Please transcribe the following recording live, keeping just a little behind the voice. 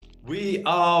We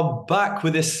are back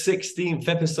with this 16th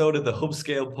episode of the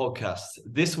Hubscale podcast.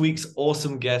 This week's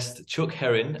awesome guest, Chuck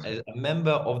Herrin, a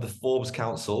member of the Forbes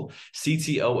Council,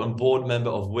 CTO and board member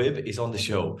of WIB, is on the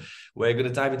show. We're going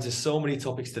to dive into so many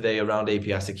topics today around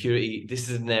API security. This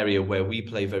is an area where we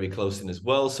play very close in as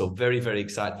well. So very, very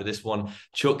excited for this one.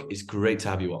 Chuck, it's great to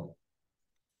have you on.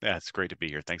 Yeah, it's great to be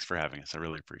here. Thanks for having us. I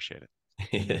really appreciate it.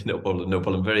 No problem, no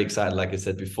problem. Very excited, like I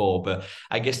said before. But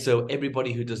I guess so,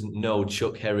 everybody who doesn't know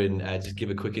Chuck Herrin, just give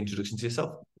a quick introduction to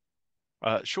yourself.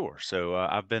 Sure.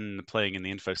 I've been playing in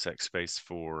the infosec space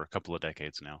for a couple of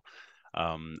decades now.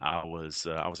 I was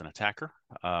an attacker,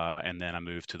 and then I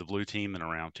moved to the blue team in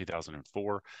around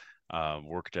 2004.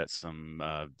 Worked at some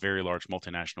very large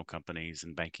multinational companies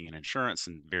in banking and insurance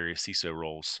and various CISO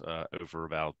roles over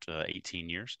about 18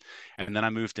 years. And then I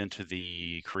moved into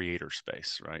the creator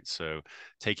space, right? So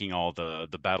taking all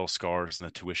the battle scars and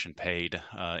the tuition paid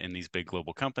in these big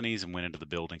global companies and went into the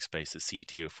building space as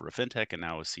CTO for a fintech and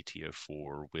now as CTO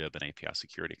for WIB, an API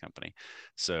security company.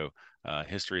 So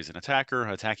history as an attacker.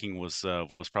 Attacking was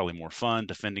probably more fun.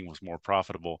 Defending was more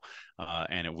profitable,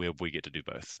 and at WIB we get to do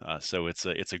both. So it's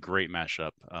a great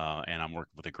mashup, and I'm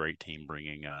working with a great team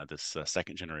bringing this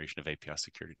second generation of API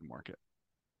security to market.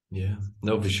 Yeah,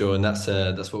 no, for sure. And that's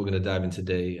what we're going to dive in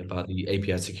today about the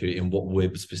API security and what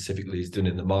WIB specifically is doing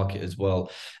in the market as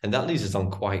well. And that leads us on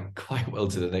quite well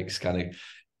to the next kind of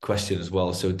question as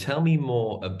well. So tell me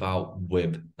more about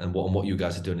WIB and what you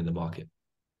guys are doing in the market.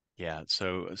 Yeah,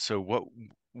 so what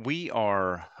we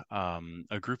are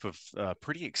a group of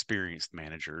pretty experienced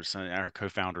managers, and our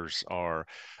co-founders are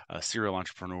serial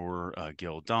entrepreneur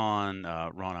Gil Don,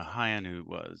 Rana Hyan, who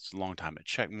was a long time at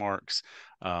Checkmarks.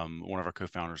 One of our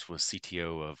co-founders was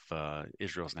CTO of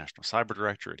Israel's National Cyber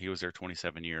Directorate. He was there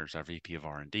 27 years. Our VP of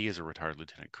R&D is a retired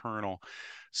lieutenant colonel.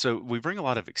 So we bring a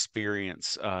lot of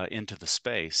experience into the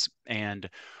space, and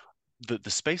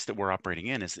the space that we're operating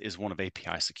in is one of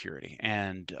API security,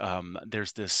 and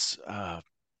there's this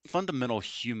fundamental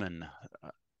human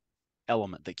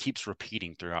element that keeps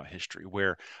repeating throughout history,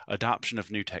 where adoption of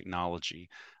new technology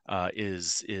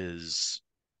is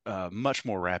much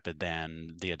more rapid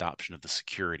than the adoption of the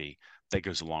security that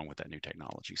goes along with that new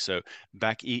technology. So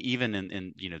back even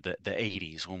in the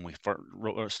 80s when we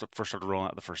first started rolling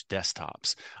out the first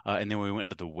desktops, and then we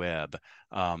went to the web,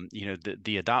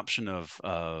 the adoption of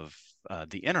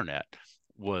the internet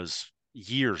was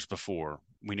years before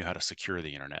we knew how to secure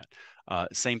the internet.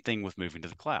 Same thing with moving to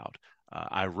the cloud.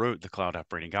 I wrote the cloud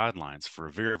operating guidelines for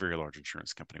a very, very large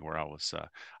insurance company where I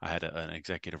had an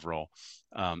executive role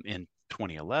in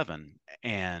 2011.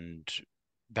 And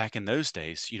back in those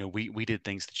days, we did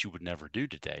things that you would never do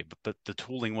today, but the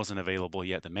tooling wasn't available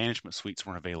yet. The management suites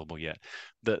weren't available yet.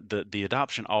 The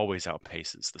adoption always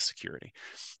outpaces the security.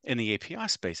 In the API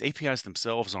space, APIs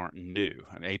themselves aren't new.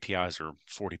 I mean, APIs are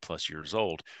 40 plus years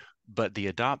old, but the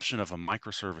adoption of a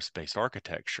microservice-based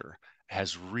architecture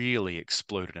has really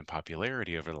exploded in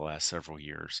popularity over the last several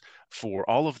years for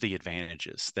all of the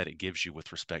advantages that it gives you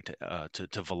with respect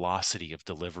to velocity of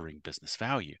delivering business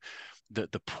value.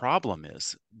 The problem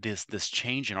is this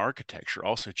change in architecture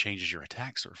also changes your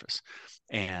attack surface,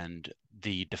 and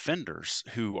the defenders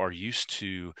who are used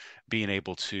to being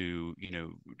able to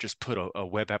just put a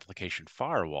web application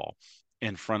firewall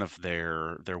in front of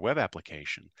their web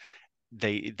application,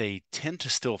 they tend to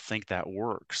still think that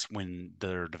works when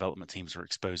their development teams are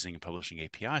exposing and publishing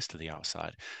APIs to the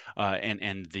outside,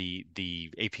 and the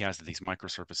APIs that these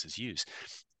microservices use.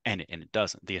 And it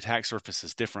doesn't. The attack surface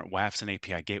is different. WAFs and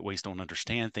API gateways don't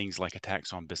understand things like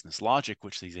attacks on business logic,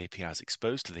 which these APIs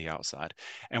expose to the outside.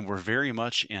 And we're very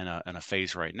much in a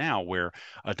phase right now where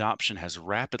adoption has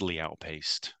rapidly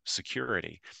outpaced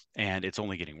security, and it's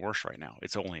only getting worse right now.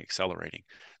 It's only accelerating.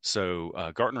 So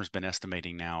Gartner's been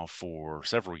estimating now for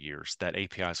several years that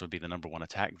APIs would be the number one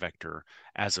attack vector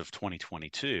as of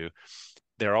 2022.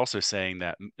 They're also saying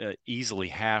that easily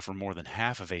half or more than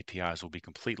half of APIs will be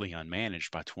completely unmanaged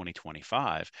by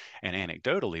 2025. And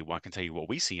anecdotally, well, I can tell you what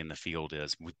we see in the field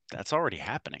is that's already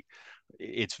happening.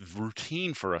 It's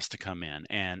routine for us to come in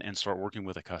and start working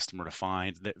with a customer to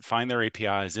find their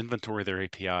APIs, inventory their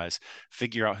APIs,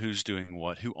 figure out who's doing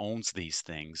what, who owns these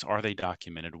things, are they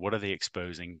documented, what are they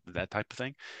exposing, that type of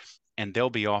thing. And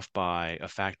they'll be off by a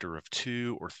factor of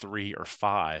 2 or 3 or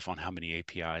 5 on how many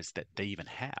APIs that they even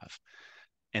have.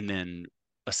 And then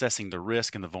assessing the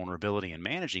risk and the vulnerability and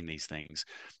managing these things,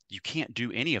 you can't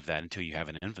do any of that until you have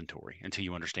an inventory, until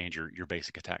you understand your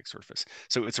basic attack surface.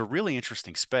 So it's a really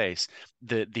interesting space.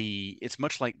 It's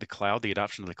much like the cloud, the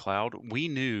adoption of the cloud. We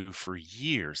knew for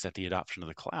years that the adoption of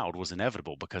the cloud was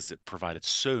inevitable because it provided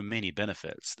so many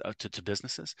benefits to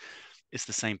businesses. It's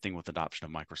the same thing with adoption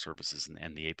of microservices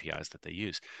and the APIs that they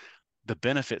use. The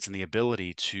benefits and the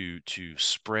ability to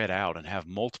spread out and have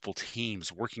multiple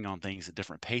teams working on things at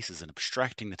different paces and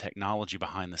abstracting the technology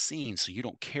behind the scenes, so you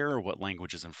don't care what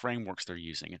languages and frameworks they're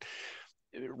using, and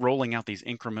rolling out these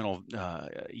incremental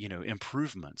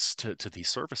improvements to these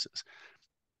services.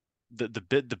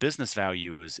 The business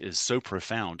value is so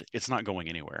profound, it's not going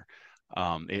anywhere.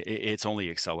 It's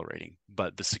only accelerating,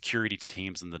 but the security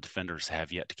teams and the defenders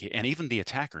have yet to, and even the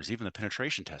attackers, even the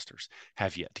penetration testers,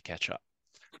 have yet to catch up.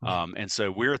 And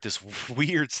so we're at this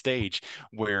weird stage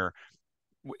where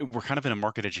we're kind of in a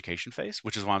market education phase,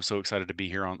 which is why I'm so excited to be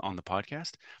here on the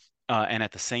podcast. And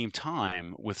at the same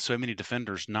time, with so many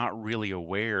defenders not really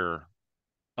aware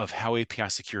of how API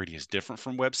security is different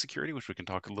from web security, which we can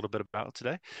talk a little bit about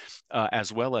today,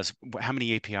 as well as how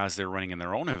many APIs they're running in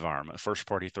their own environment, first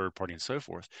party, third party, and so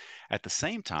forth. At the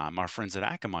same time, our friends at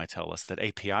Akamai tell us that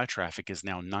API traffic is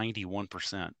now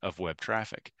 91% of web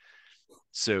traffic.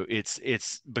 So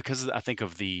it's because I think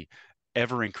of the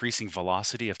ever increasing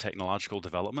velocity of technological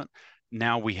development.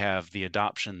 Now we have the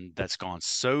adoption that's gone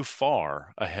so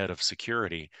far ahead of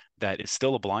security that it's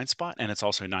still a blind spot, and it's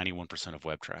also 91% of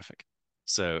web traffic.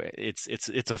 So it's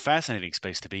a fascinating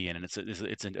space to be in, and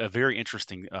it's a very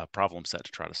interesting problem set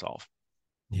to try to solve.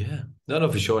 Yeah, no,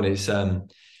 for sure.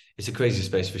 And it's a crazy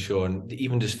space for sure. And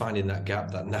even just finding that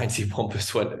gap, that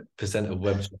 91% of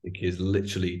web traffic is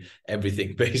literally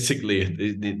everything. Basically,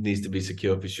 it needs to be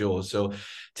secure for sure. So Yeah.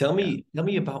 tell me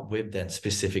about Wib then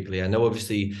specifically. I know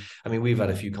obviously, I mean, we've had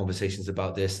a few conversations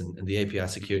about this, and the API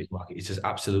security market is just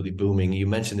absolutely booming. You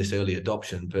mentioned this early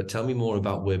adoption, but tell me more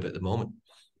about Wib at the moment.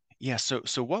 Yeah, so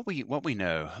what we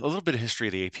know, a little bit of history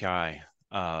of the API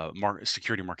market,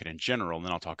 security market in general, and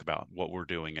then I'll talk about what we're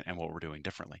doing and what we're doing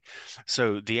differently.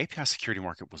 So the API security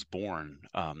market was born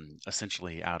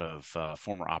essentially out of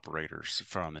former operators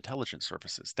from intelligence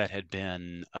services that had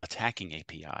been attacking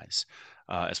APIs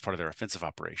as part of their offensive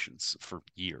operations for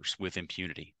years with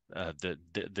impunity.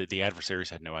 The adversaries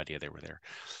had no idea they were there.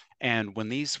 And when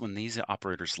these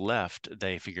operators left,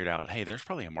 they figured out, hey, there's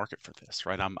probably a market for this,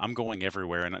 right? I'm going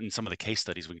everywhere, and in some of the case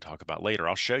studies we can talk about later,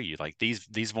 I'll show you like these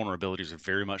vulnerabilities are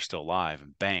very much still live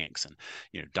in banks and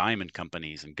diamond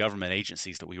companies and government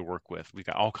agencies that we work with. We've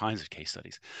got all kinds of case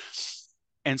studies.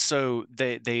 And so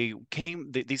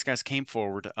these guys came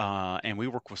forward, and we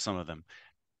work with some of them,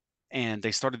 and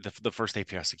they started the first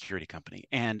API security company,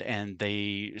 and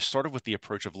they started with the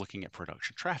approach of looking at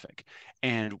production traffic.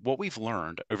 And what we've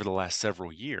learned over the last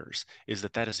several years is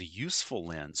that that is a useful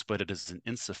lens, but it is an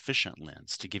insufficient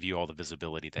lens to give you all the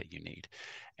visibility that you need.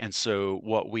 And so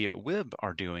what we at Wib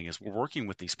are doing is we're working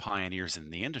with these pioneers in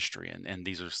the industry, and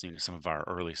these are some of our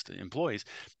earliest employees,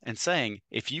 and saying,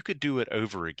 if you could do it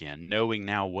over again, knowing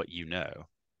now what you know,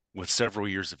 with several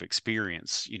years of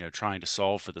experience, trying to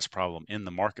solve for this problem in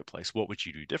the marketplace, what would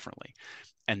you do differently?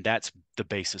 And that's the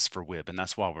basis for Wib, and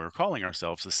that's why we're calling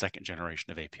ourselves the second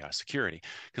generation of API security,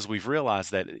 because we've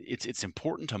realized that it's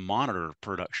important to monitor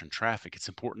production traffic. It's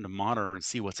important to monitor and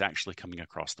see what's actually coming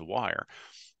across the wire,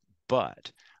 but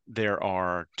there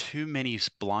are too many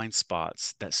blind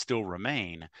spots that still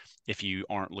remain if you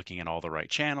aren't looking at all the right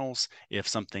channels, if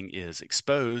something is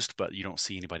exposed but you don't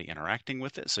see anybody interacting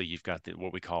with it. So you've got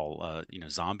what we call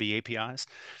zombie APIs.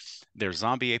 There's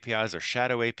zombie APIs, there's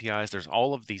shadow APIs, there's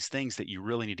all of these things that you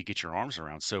really need to get your arms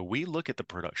around. So we look at the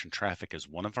production traffic as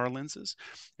one of our lenses,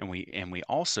 and we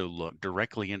also look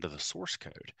directly into the source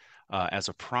code as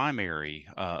a primary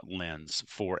lens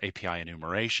for API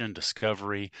enumeration,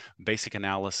 discovery, basic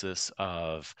analysis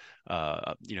of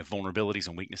vulnerabilities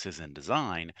and weaknesses in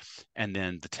design, and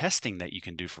then the testing that you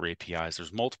can do for APIs.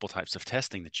 There's multiple types of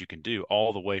testing that you can do,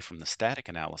 all the way from the static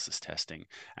analysis testing,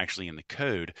 actually in the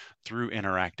code, through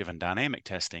interactive and dynamic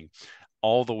testing,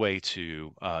 all the way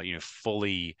to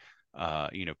fully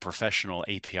professional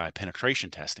API penetration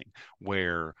testing,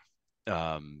 where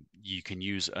you can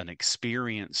use an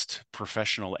experienced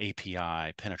professional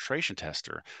API penetration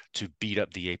tester to beat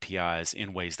up the APIs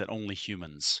in ways that only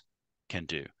humans can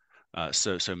do.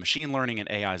 So machine learning and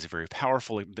AI is very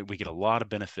powerful. That we get a lot of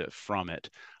benefit from it.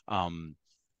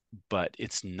 But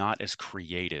it's not as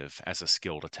creative as a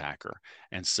skilled attacker.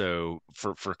 And so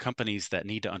for companies that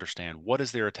need to understand, what is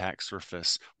their attack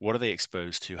surface, what are they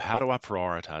exposed to, how do I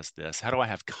prioritize this, how do I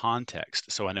have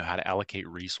context so I know how to allocate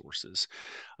resources,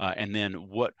 and then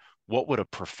what would a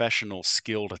professional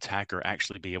skilled attacker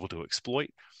actually be able to exploit?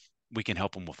 We can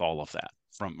help them with all of that,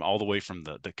 from all the way from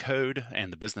the code and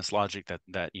the business logic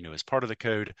that is part of the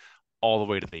code, all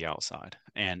the way to the outside.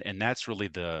 And that's really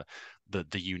the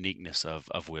uniqueness of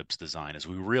Wib's design, is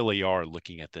we really are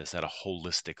looking at this at a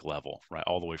holistic level, right,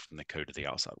 all the way from the code to the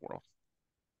outside world.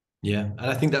 Yeah, and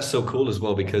I think that's so cool as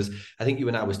well because I think you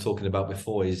and I was talking about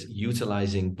before is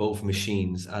utilizing both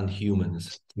machines and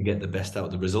humans to get the best out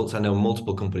of the results. I know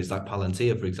multiple companies like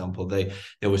Palantir, for example, they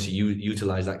obviously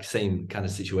utilize that same kind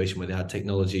of situation where they had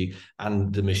technology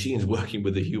and the machines working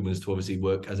with the humans to obviously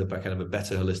work as a kind of a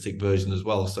better holistic version as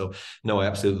well. So no, I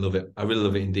absolutely love it. I really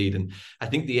love it indeed, and I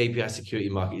think the API security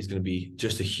market is going to be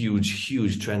just a huge,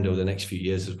 huge trend over the next few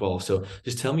years as well. So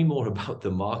just tell me more about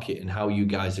the market and how you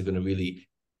guys are going to really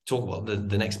talk about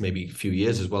the next maybe few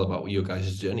years as well about your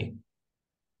guys' journey.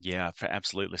 Yeah,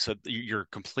 absolutely. So you're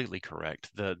completely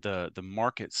correct. The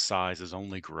market size is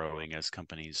only growing as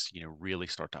companies, really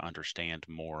start to understand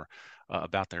more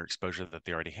about their exposure that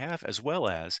they already have, as well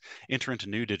as enter into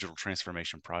new digital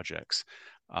transformation projects,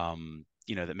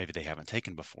 that maybe they haven't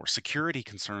taken before. Security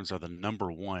concerns are the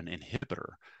number one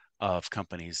inhibitor of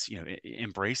companies,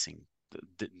 embracing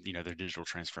their digital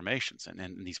transformations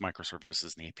and these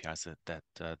microservices and the APIs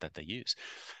that they use.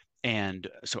 And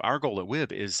so our goal at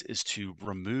Wib is to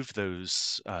remove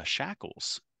those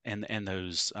shackles and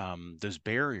those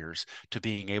barriers to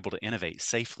being able to innovate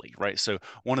safely, right? So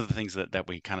one of the things that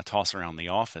we kind of toss around the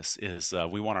office is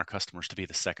we want our customers to be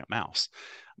the second mouse,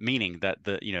 meaning that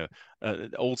the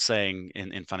old saying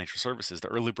in financial services, the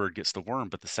early bird gets the worm,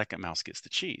 but the second mouse gets the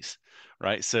cheese,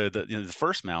 right? So the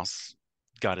first mouse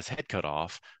got his head cut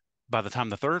off. By the time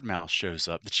the third mouse shows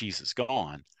up, the cheese is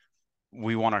gone.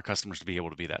 We want our customers to be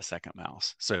able to be that second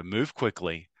mouse. So move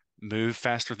quickly, move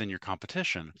faster than your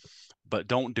competition, but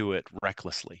don't do it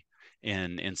recklessly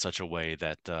in such a way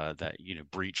that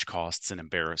breach costs and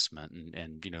embarrassment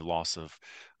and loss of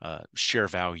share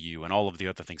value and all of the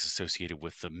other things associated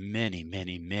with the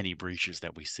many breaches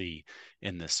that we see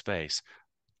in this space.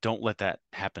 Don't let that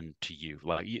happen to you.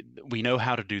 We know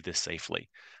how to do this safely.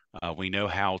 We know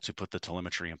how to put the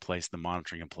telemetry in place, the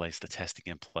monitoring in place, the testing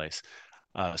in place,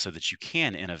 so that you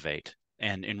can innovate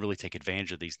and really take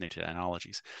advantage of these new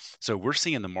technologies. So we're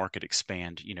seeing the market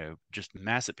expand, just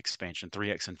massive expansion,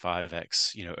 3x and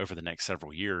 5x, over the next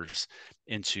several years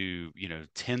into,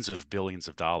 tens of billions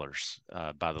of dollars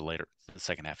by the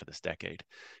second half of this decade.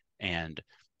 And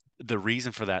the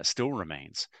reason for that still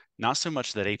remains not so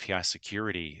much that API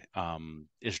security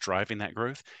is driving that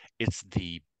growth, it's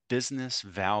the business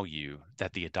value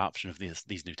that the adoption of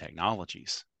these new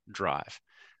technologies drive.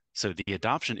 So the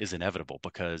adoption is inevitable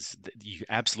because you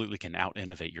absolutely can out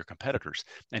innovate your competitors.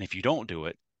 And if you don't do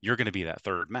it, you're going to be that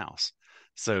third mouse.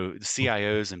 So the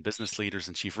CIOs and business leaders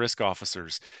and chief risk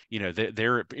officers,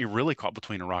 they're really caught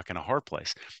between a rock and a hard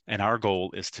place. And our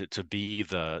goal is to be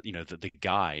the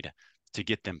guide to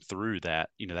get them through that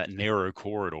narrow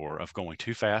corridor of going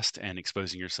too fast and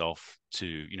exposing yourself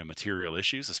to, material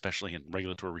issues, especially in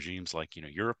regulatory regimes like,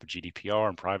 Europe, GDPR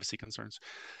and privacy concerns,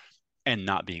 and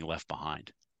not being left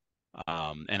behind.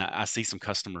 And I see some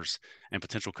customers and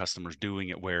potential customers doing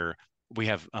it where we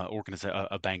have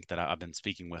a bank that I've been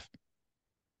speaking with.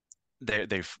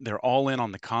 They're all in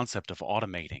on the concept of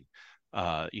automating,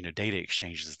 data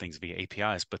exchanges and things via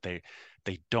APIs, but they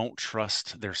don't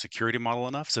trust their security model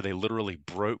enough. So they literally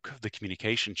broke the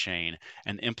communication chain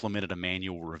and implemented a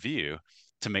manual review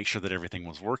to make sure that everything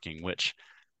was working, which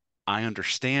I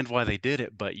understand why they did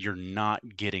it, but you're not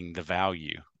getting the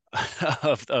value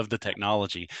of the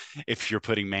technology if you're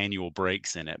putting manual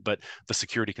breaks in it. But the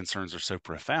security concerns are so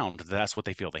profound that's what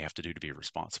they feel they have to do to be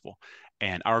responsible.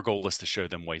 And our goal is to show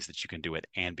them ways that you can do it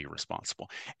and be responsible.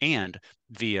 And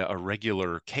via a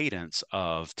regular cadence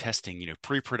of testing,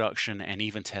 pre-production and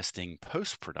even testing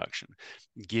post-production,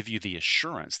 give you the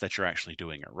assurance that you're actually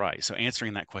doing it right. So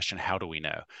answering that question, how do we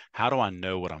know? How do I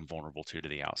know what I'm vulnerable to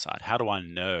the outside? How do I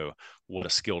know what a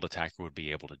skilled attacker would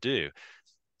be able to do?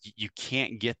 You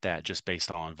can't get that just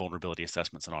based on vulnerability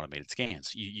assessments and automated scans.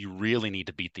 You really need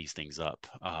to beat these things up,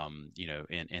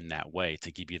 in that way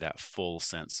to give you that full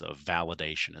sense of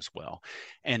validation as well.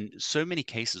 And so many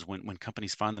cases when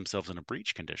companies find themselves in a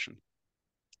breach condition,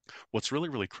 what's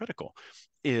really critical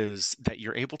is that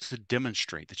you're able to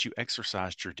demonstrate that you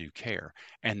exercised your due care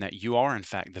and that you are in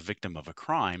fact the victim of a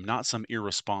crime, not some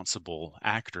irresponsible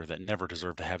actor that never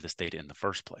deserved to have this data in the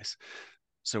first place.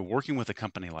 So working with a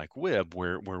company like Wib,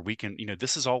 where we can,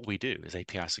 this is all we do is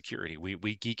API security.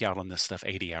 We geek out on this stuff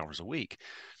 80 hours a week.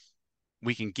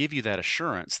 We can give you that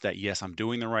assurance that yes, I'm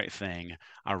doing the right thing.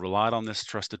 I relied on this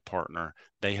trusted partner.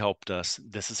 They helped us.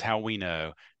 This is how we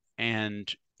know. And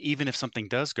even if something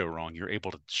does go wrong, you're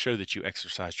able to show that you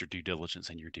exercised your due diligence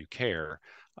and your due care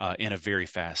in a very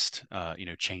fast,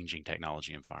 changing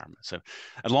technology environment. So,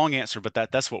 a long answer, but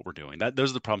that's what we're doing.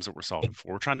 Those are the problems that we're solving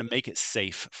for. We're trying to make it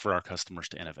safe for our customers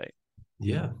to innovate.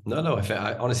 Yeah, no.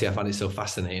 Honestly, I find it so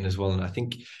fascinating as well, and I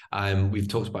think we've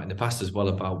talked about in the past as well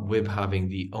about Wib having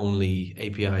the only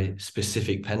API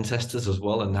specific pen testers as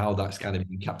well, and how that's kind of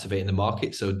been captivating the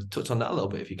market. So touch on that a little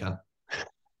bit if you can.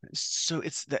 So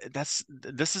it's that's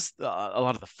this is a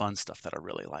lot of the fun stuff that I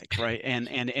really like, right? And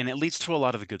it leads to a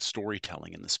lot of the good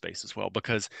storytelling in the space as well,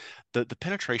 because the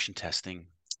penetration testing,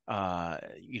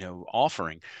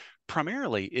 offering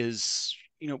primarily is,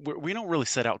 we don't really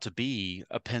set out to be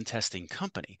a pen testing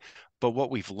company, but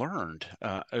what we've learned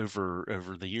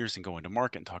over the years in going to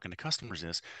market and talking to customers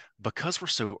is, because we're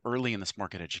so early in this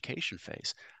market education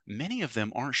phase, many of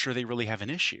them aren't sure they really have an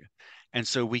issue. And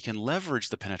so we can leverage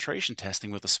the penetration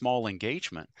testing with a small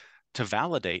engagement to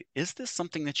validate, is this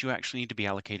something that you actually need to be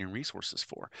allocating resources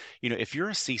for? If you're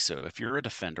a CISO, if you're a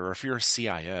defender, or if you're a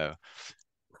CIO,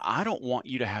 I don't want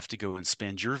you to have to go and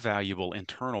spend your valuable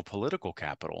internal political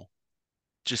capital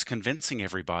just convincing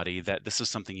everybody that this is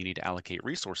something you need to allocate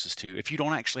resources to if you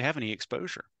don't actually have any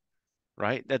exposure,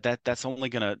 right? That's only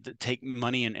going to take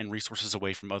money and resources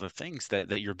away from other things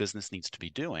that your business needs to be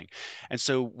doing. And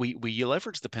so we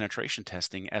leverage the penetration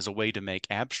testing as a way to make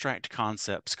abstract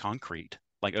concepts concrete.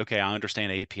 Like, okay, I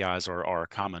understand APIs are a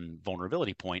common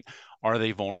vulnerability point. Are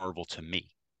they vulnerable to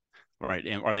me? Right,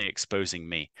 and are they exposing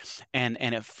me? And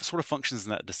it sort of functions in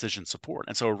that decision support.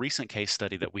 And so a recent case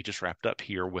study that we just wrapped up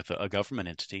here with a government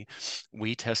entity,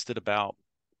 we tested about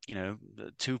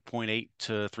 2.8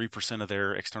 to 3% of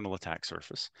their external attack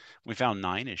surface. We found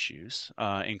 9 issues,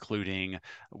 including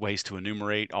ways to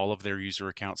enumerate all of their user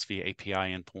accounts via API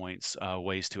endpoints,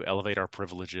 ways to elevate our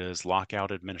privileges, lock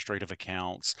out administrative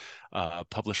accounts,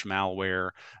 publish malware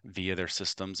via their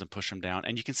systems and push them down.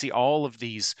 And you can see all of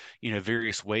these,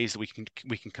 various ways that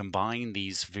we can combine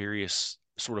these various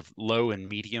sort of low and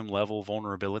medium level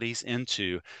vulnerabilities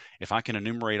into, if I can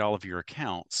enumerate all of your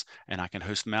accounts and I can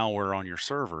host malware on your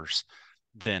servers,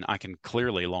 then I can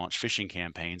clearly launch phishing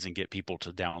campaigns and get people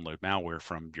to download malware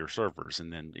from your servers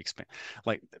and then expand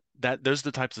like that. Those are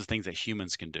the types of things that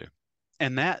humans can do.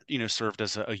 And that, served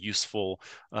as a useful,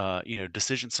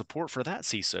 decision support for that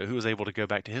CISO who was able to go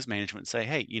back to his management and say,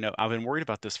 hey, I've been worried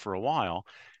about this for a while,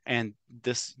 and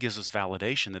this gives us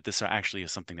validation that this actually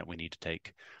is something that we need to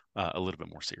take a little bit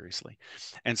more seriously.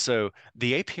 And so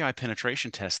the API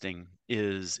penetration testing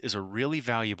is a really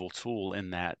valuable tool in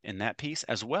that piece,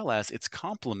 as well as it's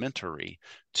complementary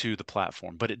to the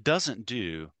platform, but it doesn't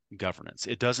do governance.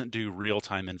 It doesn't do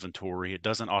real-time inventory. It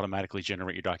doesn't automatically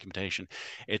generate your documentation.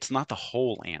 It's not the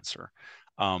whole answer.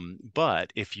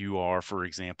 But if you are, for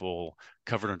example,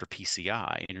 covered under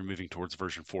PCI and you're moving towards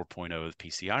version 4.0 of the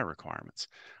PCI requirements,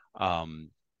 um,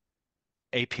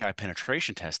 API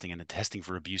penetration testing and the testing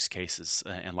for abuse cases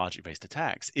and logic-based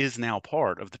attacks is now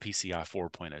part of the PCI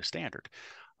 4.0 standard.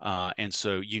 And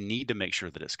so you need to make sure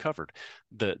that it's covered.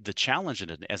 The challenge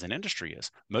as an industry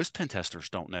is most pen testers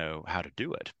don't know how to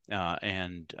do it,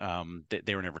 and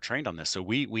they were never trained on this. So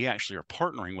we actually are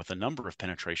partnering with a number of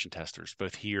penetration testers,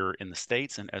 both here in the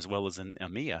States and as well as in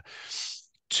EMEA,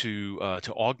 to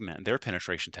augment their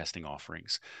penetration testing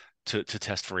offerings to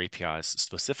test for APIs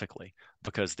specifically,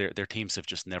 because their teams have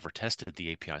just never tested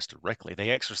the APIs directly.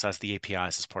 They exercise the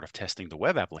APIs as part of testing the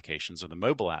web applications or the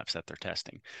mobile apps that they're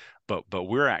testing, but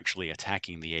we're actually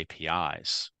attacking the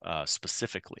APIs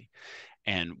specifically.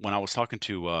 And when I was talking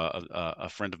to a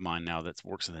friend of mine now that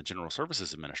works in the General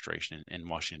Services Administration in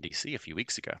Washington, D.C. a few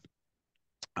weeks ago,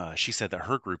 she said that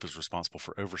her group is responsible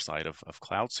for oversight of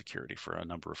cloud security for a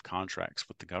number of contracts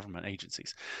with the government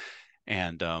agencies.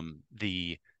 And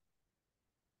the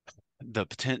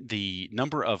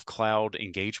number of cloud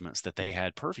engagements that they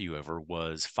had purview over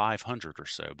was 500 or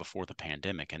so before the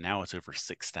pandemic, and now it's over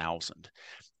 6,000.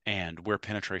 And where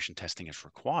penetration testing is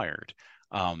required,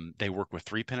 they work with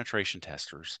 3 penetration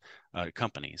testers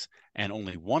companies, and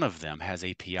only one of them has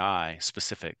API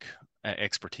specific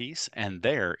expertise, and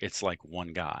there it's like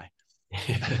one guy.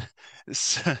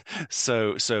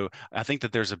 So, so I think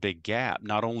that there's a big gap,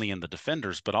 not only in the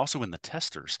defenders, but also in the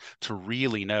testers to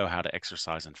really know how to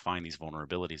exercise and find these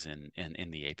vulnerabilities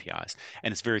in the APIs.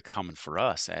 And it's very common for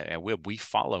us at Wib. We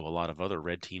follow a lot of other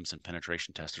red teams and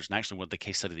penetration testers. And actually, what the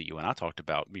case study that you and I talked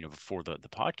about, before the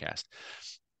podcast,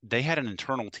 they had an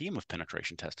internal team of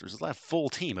penetration testers, a full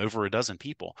team, over a dozen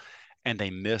people, and they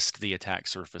missed the attack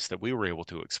surface that we were able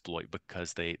to exploit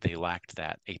because they lacked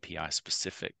that API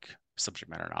specific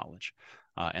subject matter knowledge.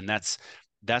 And that's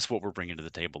what we're bringing to the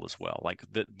table as well. Like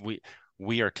that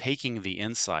we are taking the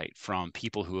insight from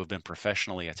people who have been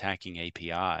professionally attacking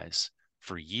APIs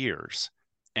for years,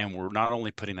 and we're not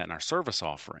only putting that in our service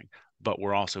offering, but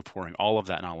we're also pouring all of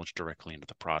that knowledge directly into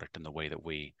the product and the way that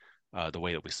we the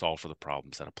way that we solve for the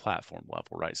problems at a platform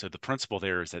level, right? So the principle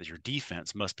there is that your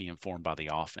defense must be informed by the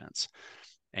offense.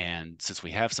 And since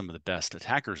we have some of the best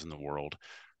attackers in the world,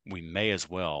 we may as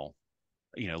well,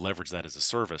 leverage that as a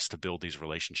service to build these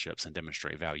relationships and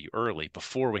demonstrate value early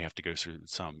before we have to go through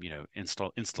some,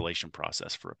 installation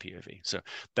process for a POV. So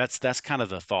that's kind of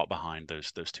the thought behind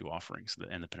those two offerings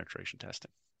and the penetration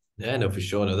testing. Yeah, no, for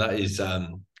sure. No, that is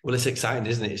well, it's exciting,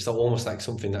 isn't it? It's almost like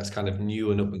something that's kind of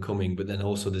new and up and coming, but then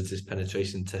also there's this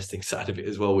penetration testing side of it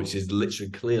as well, which is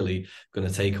literally clearly going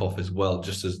to take off as well,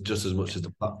 just as much as the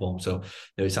platform. So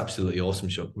no, it's absolutely awesome,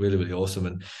 Chuck. Really, really awesome.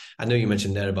 And I know you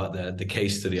mentioned there about the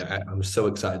case study. I'm so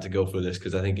excited to go through this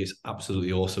because I think it's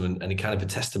absolutely awesome and kind of a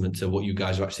testament to what you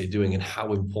guys are actually doing and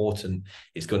how important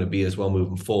it's going to be as well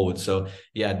moving forward. So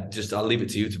yeah, just I'll leave it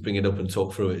to you to bring it up and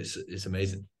talk through it. It's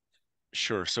amazing.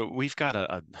 Sure. So we've got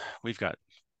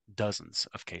dozens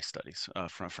of case studies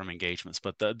from engagements,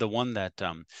 but the one that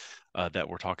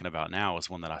we're talking about now is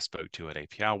one that I spoke to at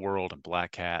API World and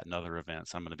Black Hat and other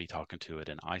events. I'm going to be talking to it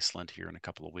in Iceland here in a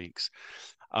couple of weeks.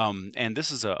 And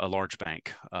this is a large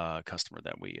bank customer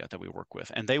that we work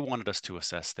with, and they wanted us to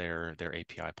assess their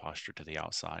API posture to the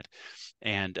outside.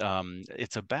 And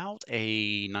it's about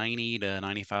a 90 to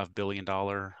 95 billion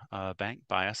dollar bank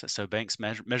by assets. So banks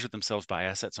measure themselves by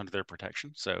assets under their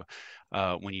protection. So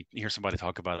when you hear somebody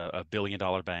talk about a $1 billion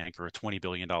bank or a $20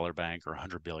 billion bank or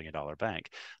 $100 billion bank,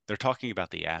 they're talking about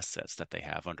the assets that they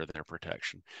have under their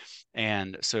protection.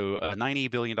 And so a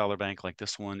 $90 billion bank like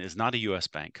this one is not a U.S.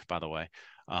 bank, by the way.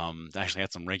 I actually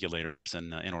had some regulators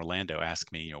in Orlando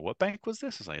ask me, what bank was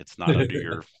this? I was like, it's not under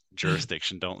your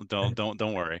jurisdiction. Don't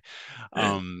worry.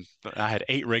 But I had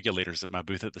 8 regulators at my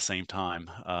booth at the same time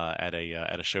at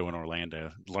a show in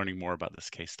Orlando, learning more about this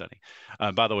case study.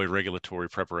 By the way, regulatory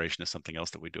preparation is something else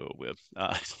that we do it with.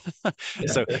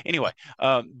 So anyway,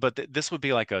 but this would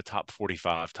be like a top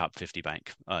 45, top 50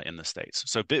 bank in the States.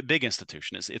 So big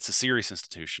institution. It's a serious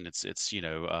institution. It's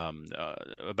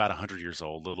about 100 years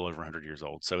old, a little over 100 years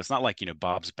old. So it's not like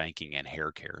Bob's Banking and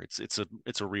Hair Care. It's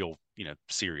a real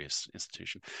serious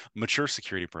institution, mature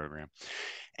security program.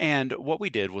 And what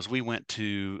we did was we went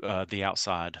to the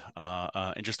outside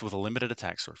and just with a limited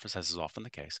attack surface, as is often the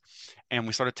case, and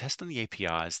we started testing the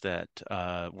APIs that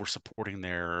were supporting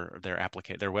their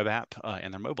web app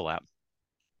and their mobile app,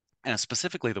 and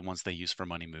specifically the ones they use for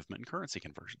money movement and currency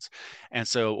conversions. And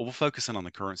so we'll focus in on the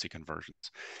currency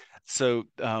conversions. So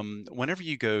whenever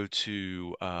you go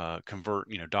to convert,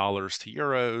 dollars to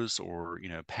euros or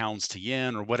pounds to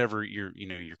yen or whatever you're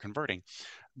converting,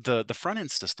 the front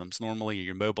end systems, normally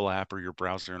your mobile app or your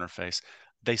browser interface,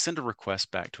 they send a request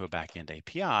back to a backend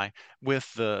API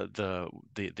with the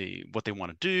what they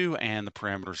want to do and the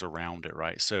parameters around it,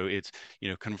 right? So it's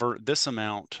convert this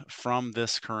amount from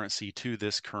this currency to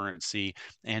this currency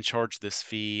and charge this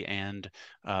fee and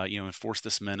enforce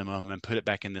this minimum and put it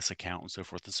back in this account and so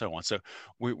forth and so on. So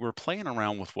we're playing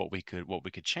around with what we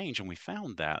could change, and we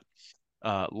found that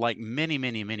like many,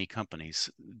 many, many companies,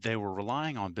 they were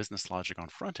relying on business logic on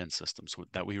front end systems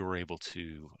that we were able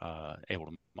to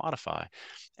modify,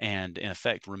 and in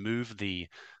effect remove the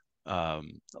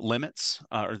limits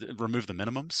remove the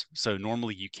minimums. So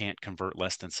normally you can't convert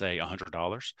less than say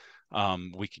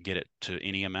 $100. We could get it to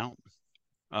any amount.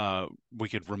 We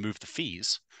could remove the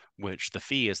fees, which the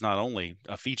fee is not only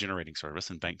a fee generating service,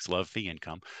 and banks love fee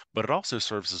income, but it also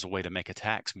serves as a way to make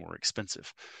attacks more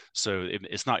expensive. So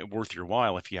it's not worth your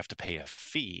while if you have to pay a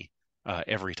fee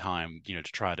every time, to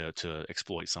try to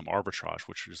exploit some arbitrage,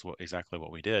 which is exactly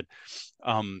what we did.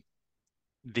 Um,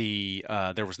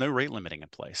 there was no rate limiting in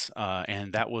place,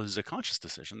 and that was a conscious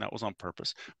decision. That was on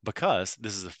purpose because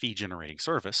this is a fee generating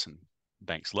service, and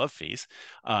banks love fees.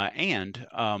 And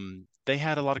they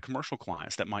had a lot of commercial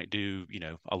clients that might do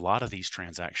a lot of these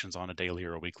transactions on a daily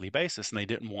or a weekly basis, and they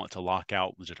didn't want to lock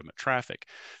out legitimate traffic,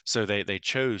 so they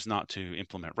chose not to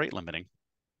implement rate limiting.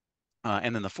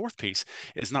 And then the fourth piece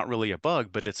is not really a bug,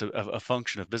 but it's a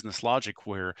function of business logic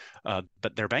where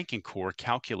but their banking core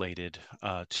calculated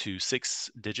to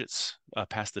 6 digits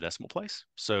past the decimal place.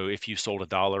 So if you sold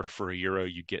 $1 for a euro,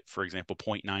 you get, for example,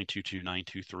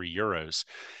 0.922923 euros,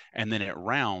 and then it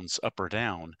rounds up or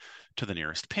down to the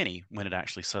nearest penny when it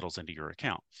actually settles into your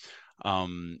account.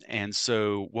 And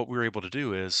so what we were able to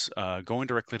do is going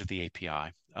directly to the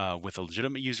API with a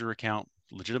legitimate user account,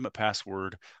 legitimate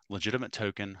password, legitimate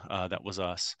token, that was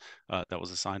us, that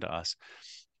was assigned to us.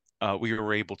 We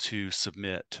were able to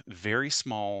submit very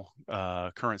small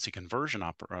currency conversion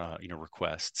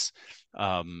requests,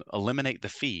 eliminate the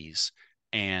fees,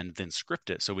 and then script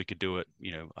it so we could do it,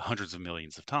 hundreds of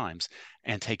millions of times,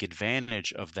 and take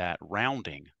advantage of that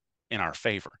rounding in our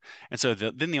favor. And so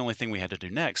then the only thing we had to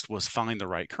do next was find the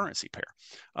right currency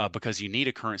pair, because you need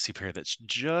a currency pair that's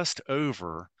just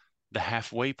over the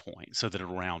halfway point so that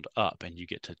it'll round up and you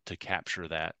get to capture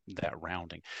that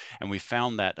rounding. And we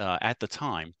found that at the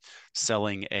time,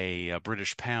 selling a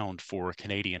British pound for a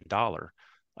Canadian dollar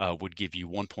would give you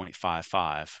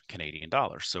 1.55 Canadian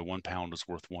dollars. So 1 pound was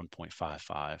worth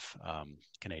 1.55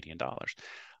 Canadian dollars.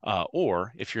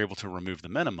 Or if you're able to remove the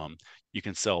minimum, you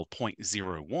can sell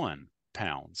 0.01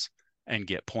 pounds and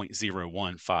get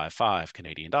 0.0155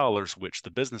 Canadian dollars, which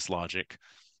the business logic,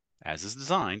 as is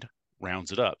designed,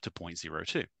 rounds it up to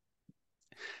 0.02.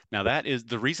 Now, that is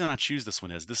the reason I choose this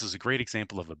one. Is this is a great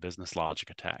example of a business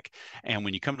logic attack. And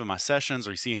when you come to my sessions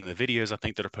or you see the videos I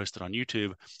think that are posted on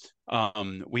YouTube,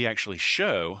 we actually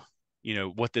show,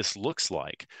 what this looks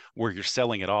like, where you're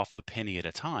selling it off a penny at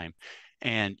a time,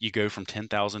 and you go from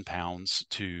 10,000 pounds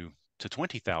to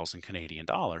 20,000 Canadian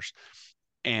dollars.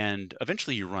 And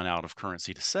eventually you run out of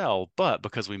currency to sell, but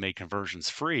because we made conversions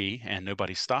free and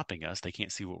nobody's stopping us, they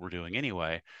can't see what we're doing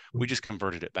anyway, we just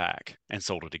converted it back and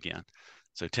sold it again.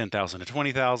 So 10,000 to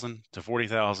 20,000 to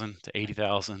 40,000 to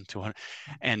 80,000 to 100,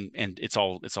 and it's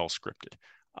all scripted.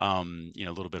 A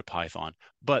little bit of Python.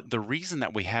 But the reason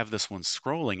that we have this one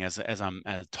scrolling as I'm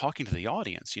talking to the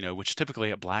audience, which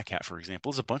typically at Black Hat, for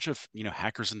example, is a bunch of,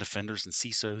 hackers and defenders and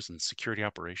CISOs and security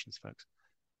operations folks.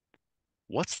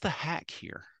 What's the hack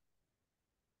here?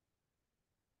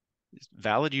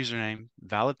 Valid username,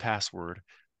 valid password,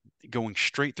 going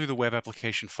straight through the web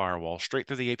application firewall, straight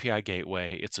through the API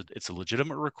gateway. It's a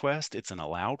legitimate request. It's an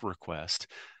allowed request.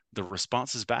 The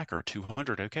responses back are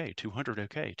 200 okay, 200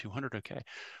 okay, 200 okay.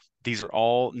 These are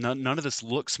all, none of this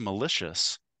looks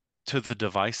malicious to the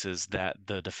devices that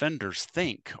the defenders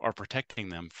think are protecting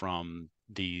them from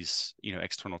these,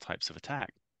 external types of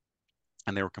attack.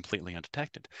 And they were completely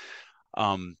undetected.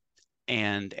 And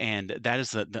that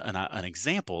is an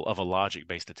example of a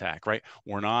logic-based attack, right?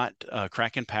 We're not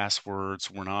cracking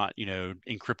passwords. We're not,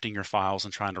 encrypting your files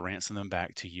and trying to ransom them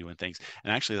back to you and things.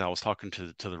 And actually, I was talking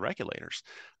to the regulators.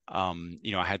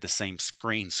 I had the same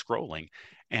screen scrolling,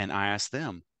 and I asked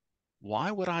them, why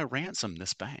would I ransom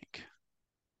this bank?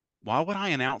 Why would I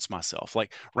announce myself?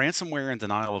 Like, ransomware and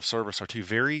denial of service are two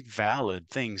very valid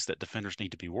things that defenders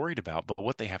need to be worried about. But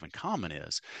what they have in common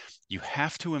is you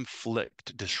have to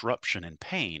inflict disruption and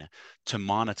pain to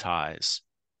monetize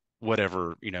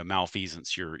whatever,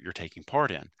 malfeasance you're taking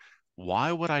part in.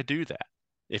 Why would I do that?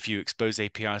 If you expose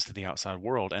APIs to the outside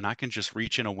world and I can just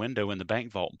reach in a window in the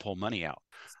bank vault and pull money out.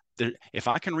 If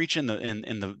I can reach in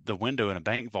the window in a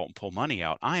bank vault and pull money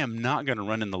out, I am not going to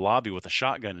run in the lobby with a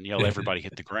shotgun and yell everybody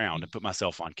hit the ground and put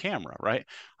myself on camera, right?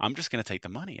 I'm just going to take the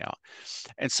money out.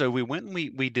 And so we went and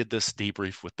we did this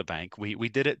debrief with the bank. We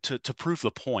did it to prove the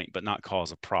point, but not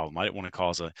cause a problem. I didn't want to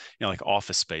cause a, like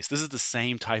Office Space. This is the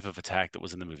same type of attack that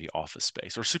was in the movie Office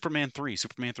Space or Superman 3.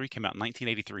 Superman 3 came out in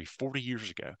 1983, 40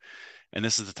 years ago. And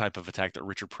this is the type of attack that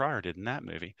Richard Pryor did in that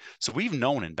movie. So we've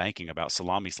known in banking about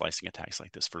salami slicing attacks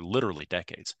like this for literally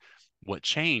decades. What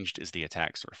changed is the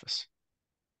attack surface.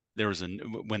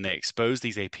 When they exposed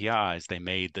these APIs, they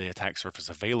made the attack surface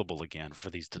available again for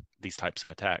these types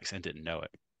of attacks and didn't know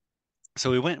it.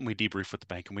 So we went and we debriefed with the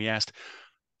bank and we asked,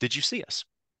 did you see us?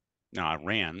 Now, I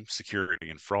ran security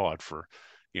and fraud for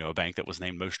a bank that was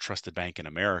named most trusted bank in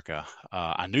America.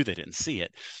 I knew they didn't see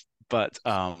it, but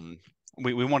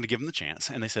we wanted to give them the chance,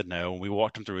 and they said no. And we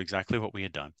walked them through exactly what we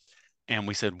had done, and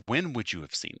we said, when would you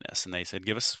have seen this? And they said,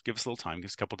 give us a little time, give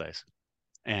us a couple of days.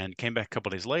 And came back a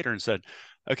couple of days later and said,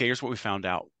 okay, here's what we found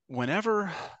out. Whenever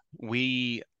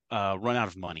we run out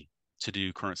of money to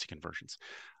do currency conversions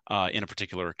in a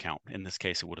particular account, in this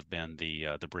case, it would have been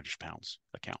the British pounds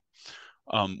account.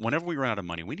 Whenever we run out of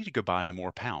money, we need to go buy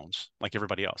more pounds like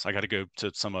everybody else. I got to go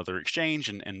to some other exchange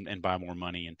and buy more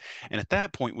money. And at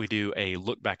that point, we do a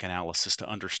look back analysis to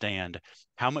understand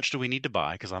how much do we need to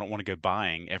buy, because I don't want to go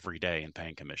buying every day and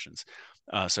paying commissions.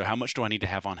 So how much do I need to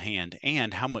have on hand,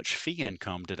 and how much fee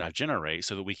income did I generate,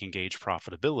 so that we can gauge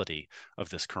profitability of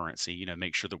this currency,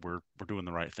 make sure that we're doing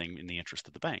the right thing in the interest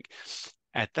of the bank.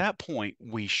 At that point,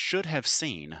 we should have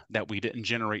seen that we didn't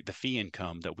generate the fee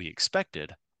income that we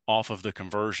expected off of the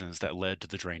conversions that led to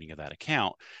the draining of that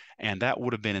account. And that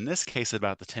would have been, in this case,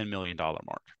 about the $10 million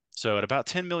mark. So at about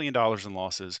 $10 million in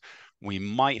losses, we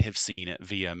might have seen it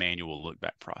via a manual look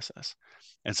back process.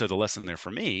 And so the lesson there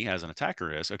for me as an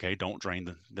attacker is, okay, don't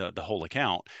drain the whole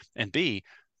account. And B,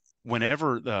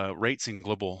 whenever the rates in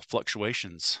global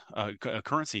fluctuations,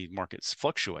 currency markets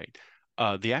fluctuate,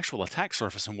 the actual attack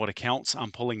surface and what accounts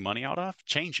I'm pulling money out of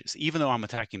changes, even though I'm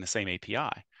attacking the same API.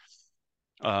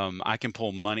 I can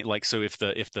pull money like so if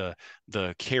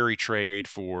the carry trade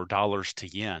for dollars to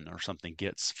yen or something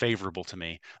gets favorable to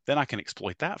me, then I can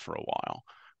exploit that for a while.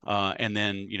 And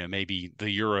then, maybe the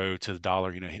euro to the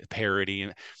dollar, hit parity.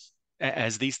 And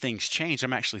as these things change,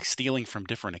 I'm actually stealing from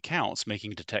different accounts,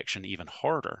 making detection even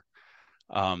harder.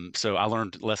 So I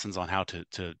learned lessons on how to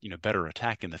better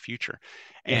attack in the future,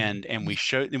 Yeah. and we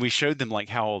showed them like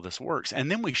how all this works,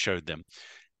 and then we showed them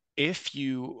if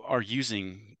you are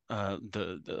using a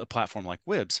platform like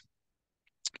Wibs,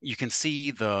 you can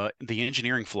see the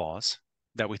engineering flaws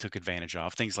that we took advantage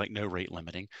of, things like no rate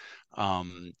limiting.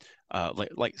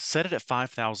 Like set it at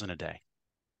 5,000 a day.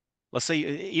 Let's say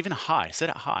even high, set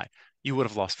it high, you would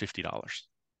have lost $50.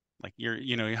 Like you're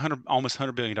 100, almost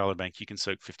 $100 billion bank, you can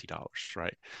soak $50,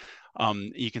 right?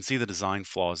 You can see the design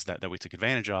flaws that we took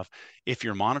advantage of. If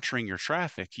you're monitoring your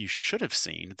traffic, you should have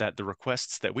seen that the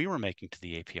requests that we were making to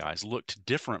the APIs looked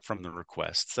different from the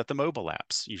requests that the mobile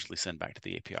apps usually send back to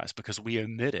the APIs because we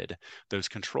omitted those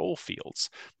control fields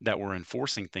that were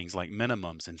enforcing things like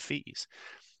minimums and fees.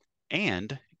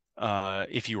 And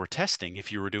if you were testing,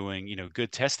 if you were doing,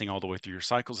 good testing all the way through your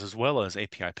cycles, as well as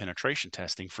API penetration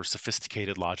testing for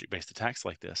sophisticated logic-based attacks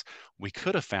like this, we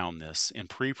could have found this in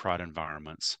pre-prod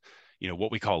environments,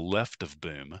 what we call left of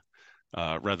boom,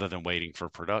 rather than waiting for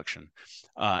production.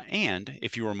 And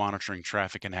if you were monitoring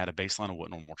traffic and had a baseline of what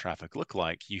normal traffic looked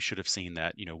like, you should have seen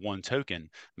that, one token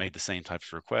made the same types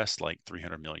of requests like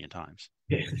 300 million times.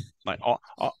 Yeah. Like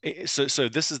so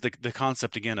this is the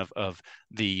concept again of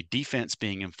the defense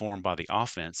being informed by the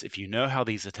offense. If you know how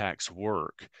these attacks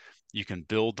work, you can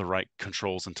build the right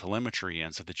controls and telemetry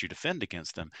in so that you defend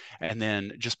against them, and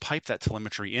then just pipe that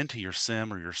telemetry into your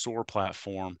SIM or your SOAR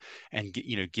platform, and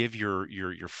give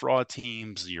your fraud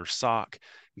teams, your SOC,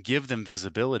 give them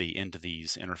visibility into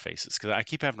these interfaces. Because I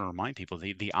keep having to remind people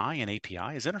the I in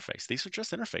API is interface. These are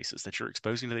just interfaces that you're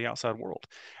exposing to the outside world.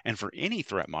 And for any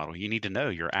threat model, you need to know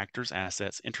your actors,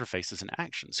 assets, interfaces, and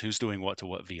actions. Who's doing what to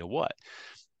what via what.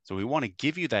 So we want to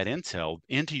give you that intel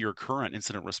into your current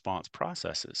incident response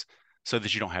processes so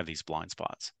that you don't have these blind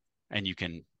spots. And you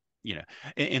can,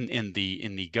 in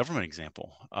the government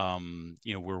example,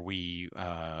 where we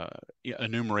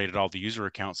enumerated all the user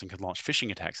accounts and could launch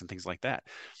phishing attacks and things like that.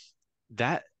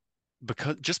 That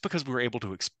because we were able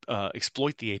to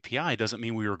exploit the API doesn't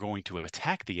mean we were going to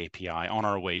attack the API on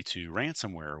our way to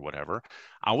ransomware or whatever.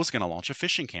 I was going to launch a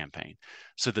phishing campaign.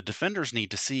 So the defenders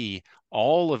need to see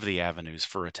all of the avenues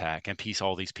for attack and piece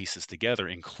all these pieces together,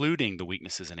 including the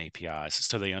weaknesses in APIs,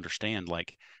 so they understand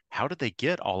like how did they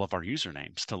get all of our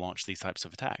usernames to launch these types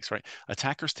of attacks, right?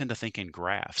 Attackers tend to think in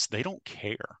graphs. They don't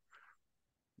care.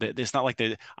 It's not like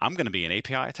I'm going to be an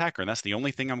API attacker and that's the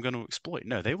only thing I'm going to exploit.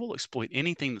 No, they will exploit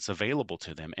anything that's available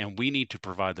to them, and we need to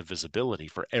provide the visibility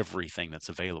for everything that's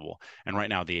available. And right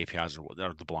now, the APIs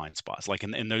are the blind spots. Like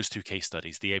in those two case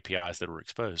studies, the APIs that were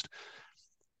exposed,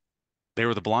 they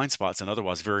were the blind spots and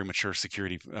otherwise very mature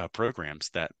security programs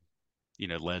that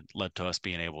led to us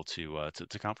being able to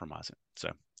compromise it.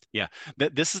 So yeah,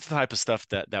 this is the type of stuff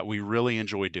that we really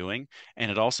enjoy doing,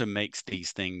 and it also makes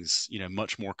these things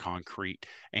much more concrete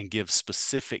and gives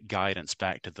specific guidance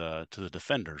back to the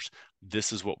defenders.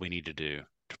 This is what we need to do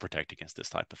to protect against this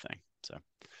type of thing. So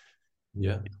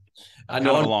Yeah. I kind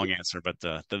of know. a long answer, but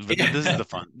this is the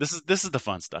fun. This is the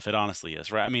fun stuff. It honestly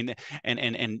is, right? I mean,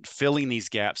 and filling these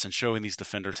gaps and showing these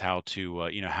defenders how to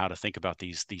how to think about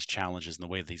these challenges and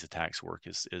the way these attacks work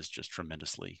is just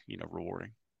tremendously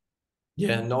rewarding.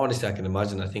 Yeah, no, honestly, I can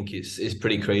imagine. I think it's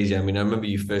pretty crazy. I mean, I remember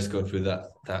you first going through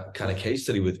that kind of case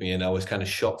study with me, and I was kind of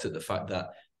shocked at the fact that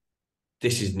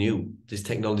this is new. This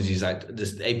technology is like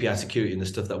this API security and the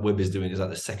stuff that Wib is doing is like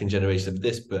the second generation of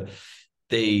this. But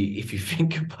if you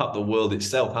think about the world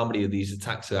itself, how many of these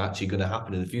attacks are actually going to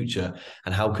happen in the future,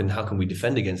 and how can we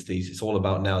defend against these? It's all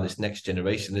about now this next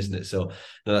generation, isn't it? So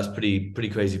no, that's pretty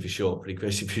crazy for sure. Pretty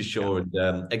crazy for Yeah. sure.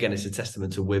 And again, it's a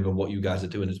testament to Wib and what you guys are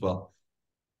doing as well.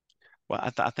 Well,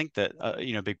 I think that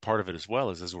a big part of it as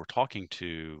well is as we're talking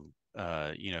to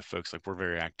folks like we're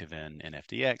very active in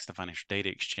FDX, the Financial Data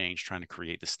Exchange, trying to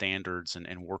create the standards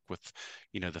and work with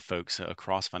the folks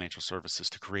across financial services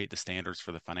to create the standards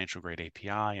for the financial grade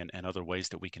API and other ways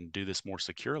that we can do this more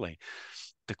securely.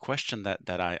 The question that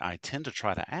I tend to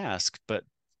try to ask, but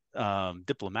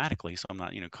diplomatically, so I'm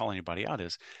not calling anybody out,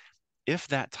 is if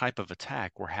that type of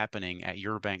attack were happening at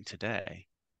your bank today,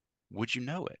 would you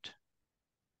know it?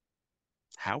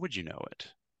 How would you know it?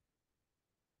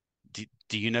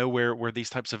 Do you know where these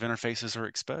types of interfaces are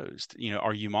exposed?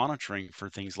 Are you monitoring for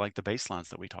things like the baselines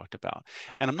that we talked about?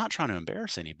 And I'm not trying to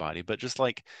embarrass anybody, but just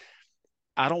like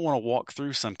I don't want to walk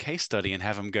through some case study and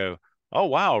have them go, "Oh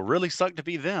wow, really sucked to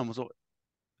be them." So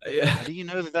Yeah. How do you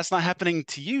know that that's not happening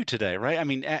to you today, right? I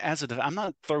mean, I'm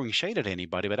not throwing shade at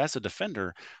anybody, but as a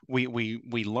defender, we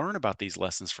learn about these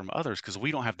lessons from others because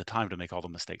we don't have the time to make all the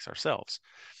mistakes ourselves.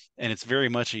 And it's very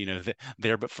much,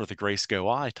 there but for the grace go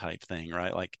I type thing,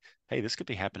 right? Like, hey, this could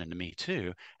be happening to me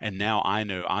too. And now I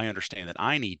understand that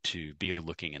I need to be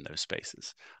looking in those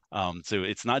spaces. So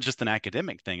it's not just an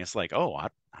academic thing. It's like, oh, I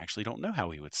actually don't know how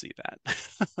we would see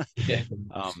that. Yeah.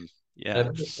 um, I yeah.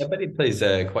 bet I bet it plays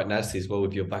quite nicely as well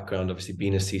with your background, obviously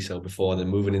being a CISO before, and then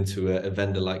moving into a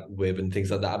vendor like Wib and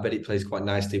things like that. I bet it plays quite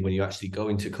nicely when you actually go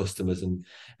into customers and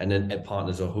then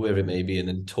partners or whoever it may be, and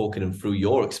then talking them through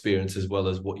your experience as well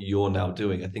as what you're now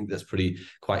doing. I think that's pretty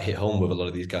quite hit home with a lot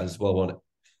of these guys as well, won't it?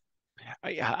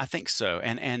 Yeah, I think so.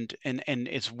 And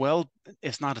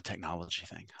it's not a technology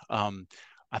thing.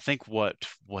 I think what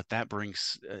that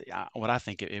brings, what I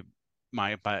think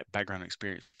my background and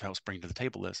experience helps bring to the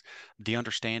table is the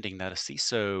understanding that a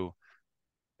CISO,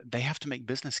 they have to make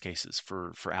business cases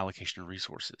for allocation of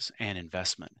resources and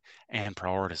investment and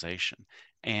prioritization.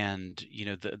 And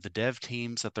the dev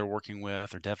teams that they're working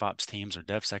with, or DevOps teams, or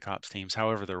DevSecOps teams,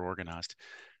 however they're organized,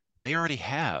 they already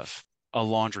have a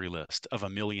laundry list of a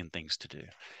million things to do.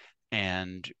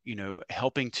 And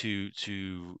helping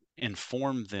to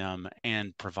inform them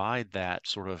and provide that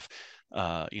sort of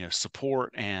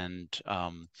support and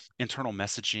internal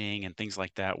messaging and things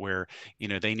like that, where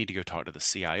they need to go talk to the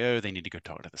CIO, they need to go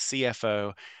talk to the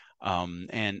CFO.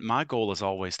 And my goal is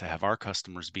always to have our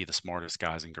customers be the smartest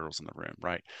guys and girls in the room,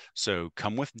 right? So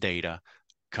come with data,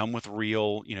 come with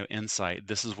real insight.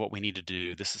 This is what we need to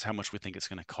do, this is how much we think it's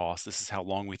going to cost, this is how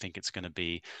long we think it's going to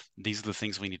be, these are the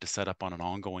things we need to set up on an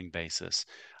ongoing basis.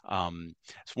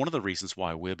 It's one of the reasons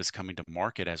why Wib is coming to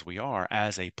market as we are,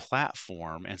 as a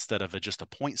platform instead of just a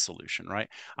point solution, right?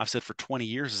 I've said for 20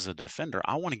 years as a defender,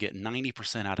 I want to get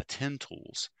 90% out of 10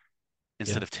 tools Yeah.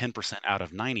 instead of 10% out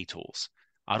of 90 tools.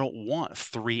 I don't want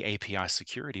three API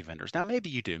security vendors. Now, maybe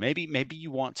you do. Maybe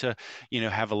you want to,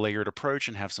 have a layered approach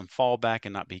and have some fallback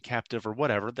and not be captive or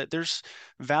whatever. That there's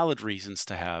valid reasons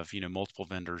to have, multiple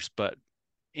vendors, but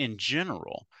in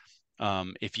general,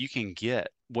 if you can get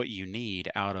what you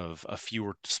need out of a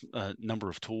fewer number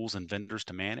of tools and vendors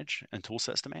to manage and tool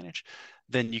sets to manage,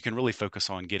 then you can really focus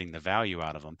on getting the value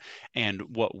out of them. And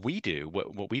what we do at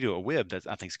Wib that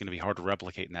I think is going to be hard to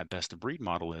replicate in that best of breed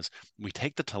model is we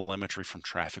take the telemetry from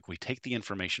traffic, we take the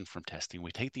information from testing,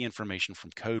 we take the information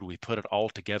from code, we put it all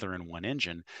together in one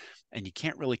engine, and you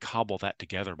can't really cobble that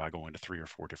together by going to 3 or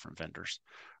 4 different vendors,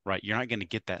 right? You're not going to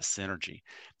get that synergy.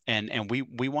 And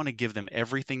we want to give them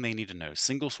everything they need to know,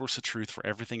 single source of truth for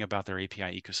everything about their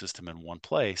API ecosystem in one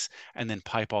place, and then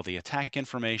pipe all the attack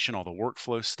information, all the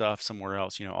workflow stuff somewhere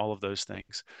else, all of those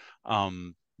things.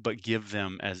 But give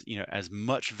them as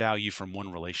much value from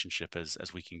one relationship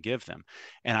as we can give them.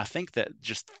 And I think that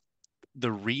just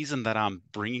the reason that I'm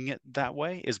bringing it that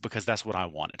way is because that's what I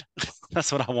wanted.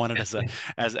 That's what I wanted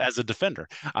as a defender.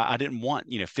 I didn't want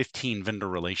 15 vendor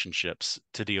relationships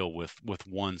to deal with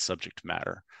one subject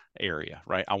matter area,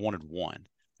 right? I wanted one,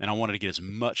 and I wanted to get as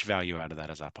much value out of that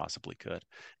as I possibly could,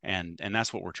 and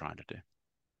that's what we're trying to do.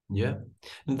 Yeah,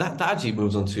 and that actually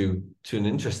moves on to an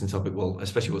interesting topic. Well,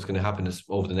 especially what's going to happen is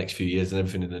over the next few years and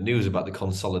everything in the news about the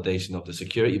consolidation of the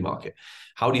security market.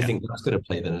 How do you Yeah. think that's going to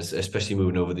play then, especially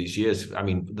moving over these years? I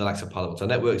mean, the likes of Palo Alto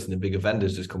Networks and the bigger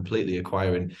vendors just completely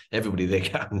acquiring everybody they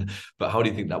can. But how do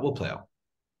you think that will play out?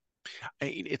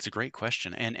 It's a great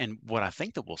question, and what I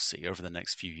think that we'll see over the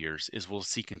next few years is we'll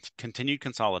see continued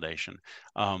consolidation,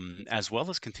 as well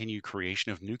as continued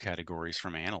creation of new categories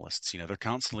from analysts. They're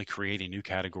constantly creating new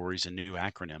categories and new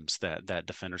acronyms that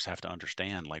defenders have to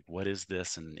understand. Like, what is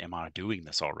this, and am I doing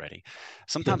this already?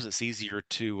 Sometimes it's easier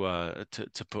to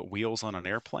put wheels on an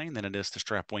airplane than it is to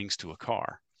strap wings to a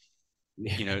car.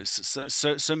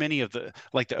 So many of the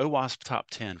OWASP top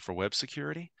 10 for web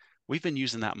security, we've been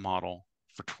using that model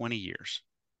for 20 years,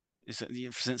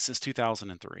 since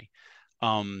 2003.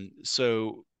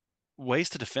 So ways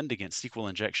to defend against SQL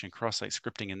injection, cross-site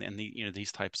scripting, and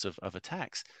these types of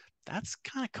attacks, that's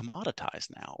kind of commoditized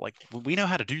now. Like, we know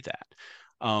how to do that.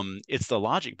 It's the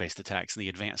logic-based attacks and the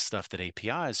advanced stuff that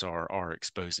APIs are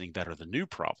exposing that are the new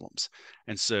problems.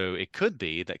 And so it could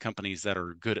be that companies that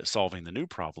are good at solving the new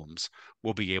problems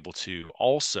will be able to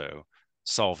also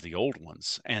solve the old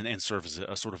ones and serve as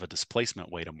a sort of a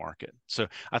displacement way to market. So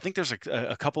I think there's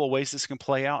a couple of ways this can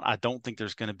play out. I don't think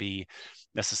there's going to be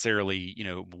necessarily,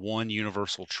 one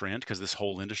universal trend because this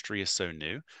whole industry is so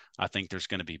new. I think there's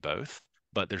going to be both,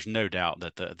 but there's no doubt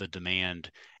that the demand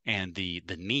and the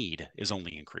need is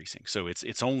only increasing. So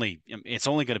it's only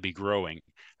going to be growing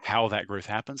How that growth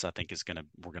happens, I think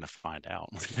we're gonna find out.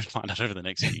 We're gonna find out over the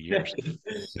next few years.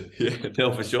 Yeah,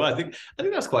 no, for sure. I think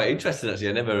that's quite interesting actually.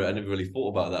 I never really thought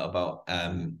about that, about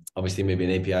obviously maybe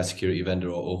an API security vendor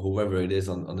or whoever it is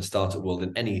on the startup world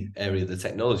in any area of the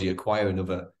technology acquiring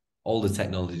other older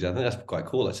technologies. I think that's quite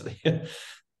cool actually.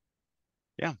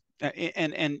 Yeah,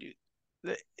 and it,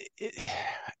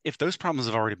 if those problems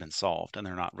have already been solved and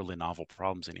they're not really novel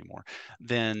problems anymore,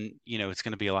 then it's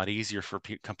going to be a lot easier for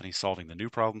companies solving the new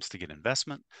problems to get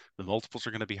investment. The multiples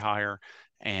are going to be higher,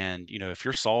 and if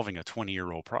you're solving a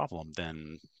 20-year-old problem,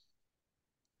 then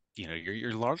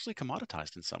you're largely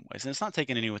commoditized in some ways, and it's not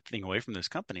taking anything away from those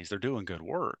companies. They're doing good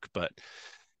work, but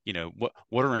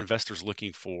what are investors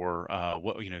looking for?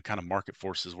 What kind of market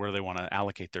forces, where they want to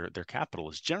allocate their capital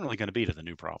is generally going to be to the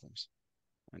new problems.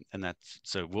 And that's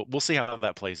so we'll see how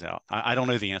that plays out. I don't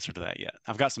know the answer to that yet.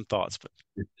 I've got some thoughts, but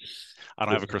I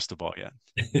don't have a crystal ball yet.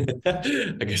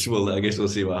 I guess we'll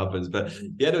see what happens. But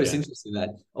yeah, no, it's Yeah. interesting that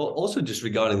also just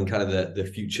regarding kind of the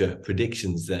future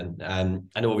predictions. Then, I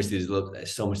know obviously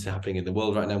there's so much happening in the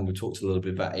world right now. And we talked a little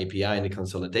bit about API and the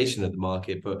consolidation of the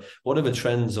market. But what other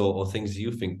trends or things do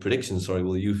you think predictions? Sorry,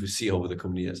 will you see over the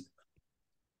coming years?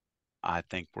 I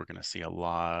think we're going to see a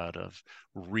lot of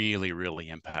really, really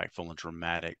impactful and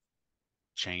dramatic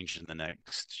change in the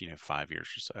next, 5 years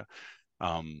or so.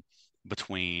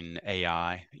 Between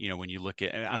AI, when you look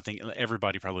at, I think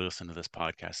everybody probably listening to this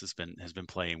podcast has been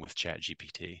playing with Chat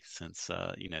GPT since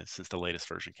the latest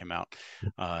version came out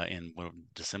in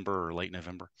December or late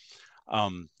November.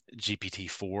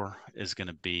 GPT-4 is going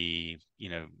to be,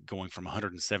 going from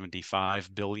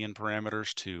 175 billion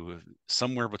parameters to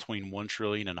somewhere between 1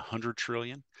 trillion and 100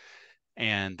 trillion.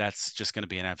 And that's just going to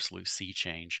be an absolute sea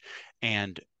change.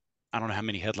 And I don't know how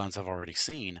many headlines I've already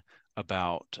seen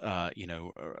about,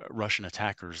 Russian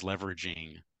attackers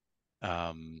leveraging,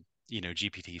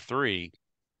 GPT-3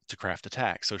 to craft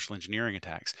attacks, social engineering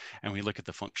attacks. And we look at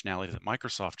the functionality that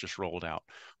Microsoft just rolled out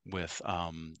with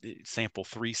sample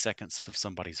 3 seconds of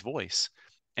somebody's voice,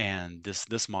 and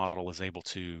this model is able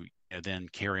to then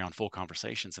carry on full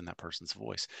conversations in that person's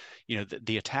voice.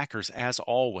 The attackers, as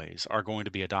always, are going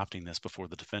to be adopting this before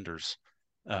the defenders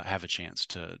have a chance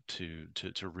to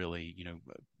really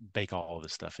bake all of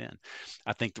this stuff in.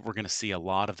 I think that we're going to see a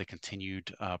lot of the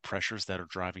continued pressures that are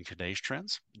driving today's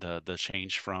trends. The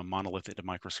change from monolithic to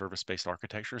microservice based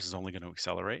architectures is only going to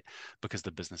accelerate because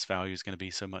the business value is going to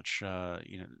be so much.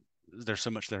 There's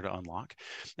so much there to unlock,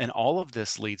 and all of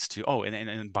this leads to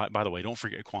and by the way, don't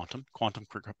forget quantum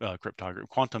cryptography,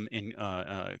 quantum in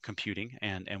computing,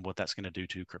 and what that's going to do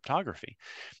to cryptography.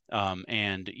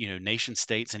 And nation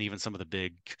states and even some of the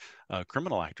big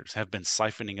criminal actors have been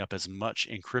siphoning up as much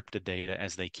encrypted data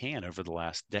as they can over the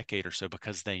last decade or so,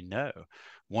 because they know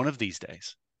one of these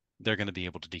days they're going to be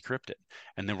able to decrypt it,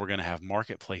 and then we're going to have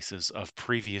marketplaces of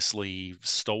previously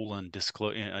stolen,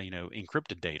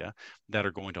 encrypted data that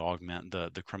are going to augment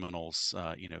the criminals,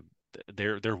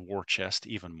 their war chest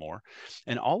even more.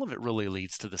 And all of it really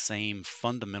leads to the same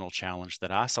fundamental challenge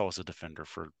that I saw as a defender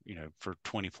for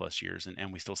 20 plus years,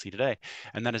 and we still see today,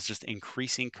 and that is just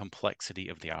increasing complexity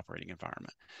of the operating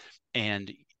environment.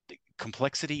 And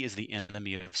complexity is the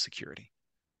enemy of security.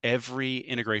 Every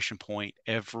integration point,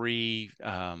 every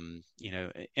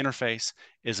interface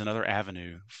is another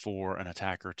avenue for an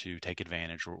attacker to take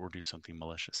advantage or do something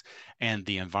malicious. And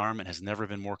the environment has never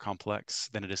been more complex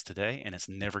than it is today, and it's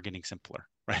never getting simpler,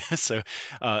 right? So,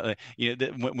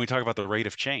 when we talk about the rate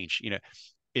of change,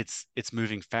 it's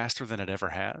moving faster than it ever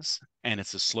has, and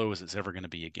it's as slow as it's ever going to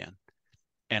be again.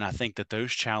 And I think that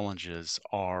those challenges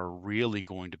are really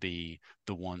going to be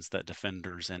the ones that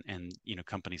defenders and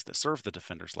companies that serve the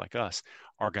defenders like us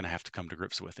are going to have to come to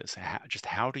grips with. Is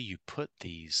how do you put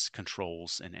these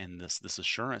controls and this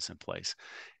assurance in place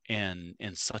in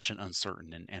such an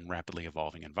uncertain and rapidly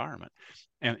evolving environment?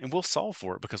 And we'll solve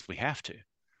for it because we have to,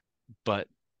 but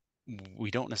we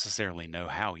don't necessarily know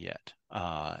how yet.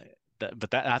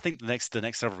 But I think the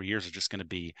next several years are just going to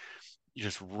be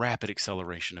just rapid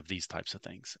acceleration of these types of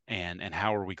things, and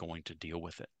how are we going to deal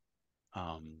with it?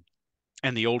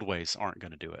 And the old ways aren't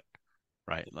going to do it,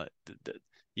 right? Like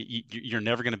you're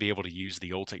never going to be able to use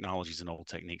the old technologies and old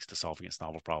techniques to solve against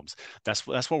novel problems. That's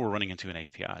what we're running into in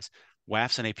APIs.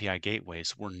 WAFs and API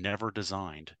gateways were never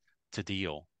designed to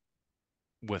deal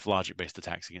with logic-based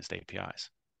attacks against APIs.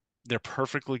 They're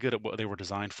perfectly good at what they were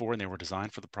designed for, and they were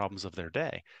designed for the problems of their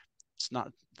day. It's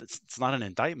not it's not an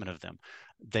indictment of them.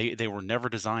 They were never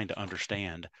designed to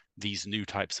understand these new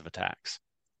types of attacks.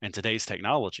 And today's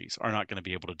technologies are not going to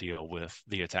be able to deal with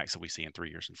the attacks that we see in 3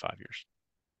 years and 5 years.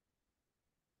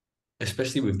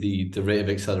 especially with the rate of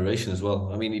acceleration as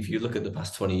well. I mean, if you look at the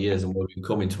past 20 years and where we've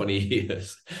come in 20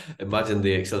 years, imagine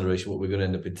the acceleration, what we're going to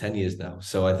end up in 10 years now.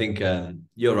 So I think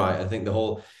you're right. I think the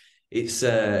whole, it's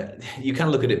you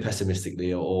can look at it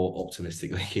pessimistically or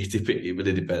optimistically. It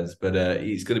really depends. But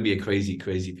it's going to be a crazy,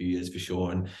 crazy few years for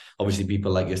sure. And obviously,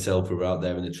 people like yourself who are out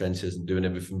there in the trenches and doing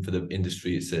everything for the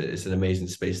industry, it's an amazing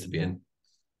space to be in.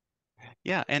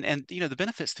 Yeah, and the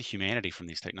benefits to humanity from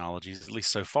these technologies, at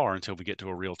least so far, until we get to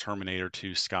a real Terminator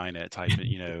 2 Skynet type,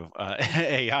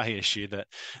 AI issue that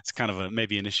it's kind of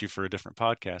maybe an issue for a different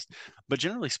podcast. But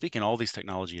generally speaking, all these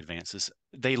technology advances,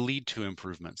 they lead to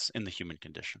improvements in the human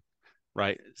condition,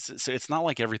 right? So it's not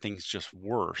like everything's just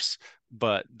worse,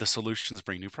 but the solutions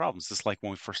bring new problems. It's like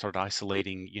when we first started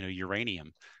isolating,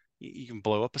 uranium. You can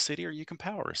blow up a city or you can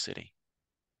power a city.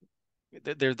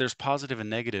 There's positive and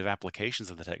negative applications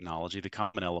of the technology. The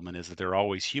common element is that there are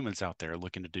always humans out there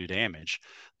looking to do damage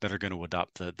that are going to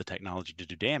adopt the technology to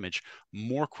do damage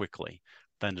more quickly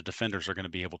than the defenders are going to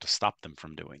be able to stop them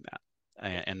from doing that.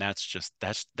 And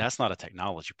that's not a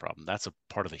technology problem. That's a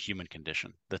part of the human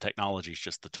condition. The technology is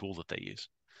just the tool that they use.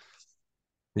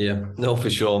 Yeah, no, for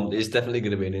sure. It's definitely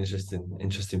going to be an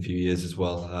interesting few years as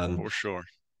well. For sure.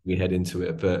 We head into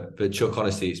it. But Chuck,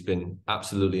 honestly, it's been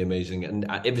absolutely amazing. And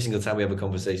every single time we have a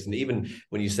conversation, even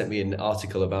when you sent me an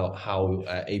article about how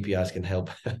APIs can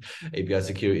help API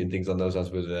security and things on those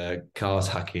lines with cars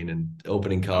hacking and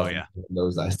opening Oh cars and yeah.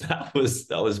 those lines, that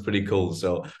was pretty cool.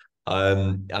 So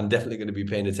I'm definitely going to be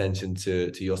paying attention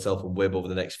to yourself and Web over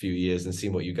the next few years and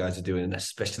seeing what you guys are doing, and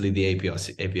especially the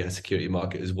API security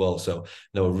market as well. So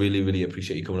no, really, really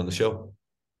appreciate you coming on the show.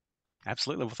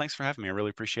 Absolutely. Well, thanks for having me. I really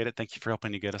appreciate it. Thank you for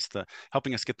helping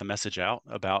us get the message out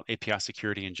about API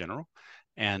security in general.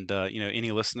 And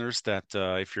any listeners that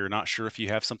if you're not sure if you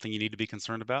have something you need to be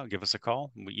concerned about, give us a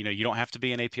call. You don't have to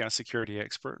be an API security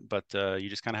expert, but you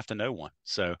just kind of have to know one.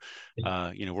 So,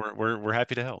 we're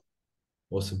happy to help.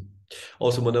 Awesome.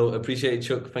 Awesome. Well, no, appreciate it,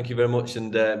 Chuck. Thank you very much.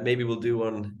 And maybe we'll do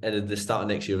one at the start of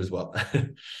next year as well.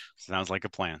 Sounds like a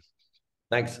plan.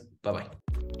 Thanks. Bye bye.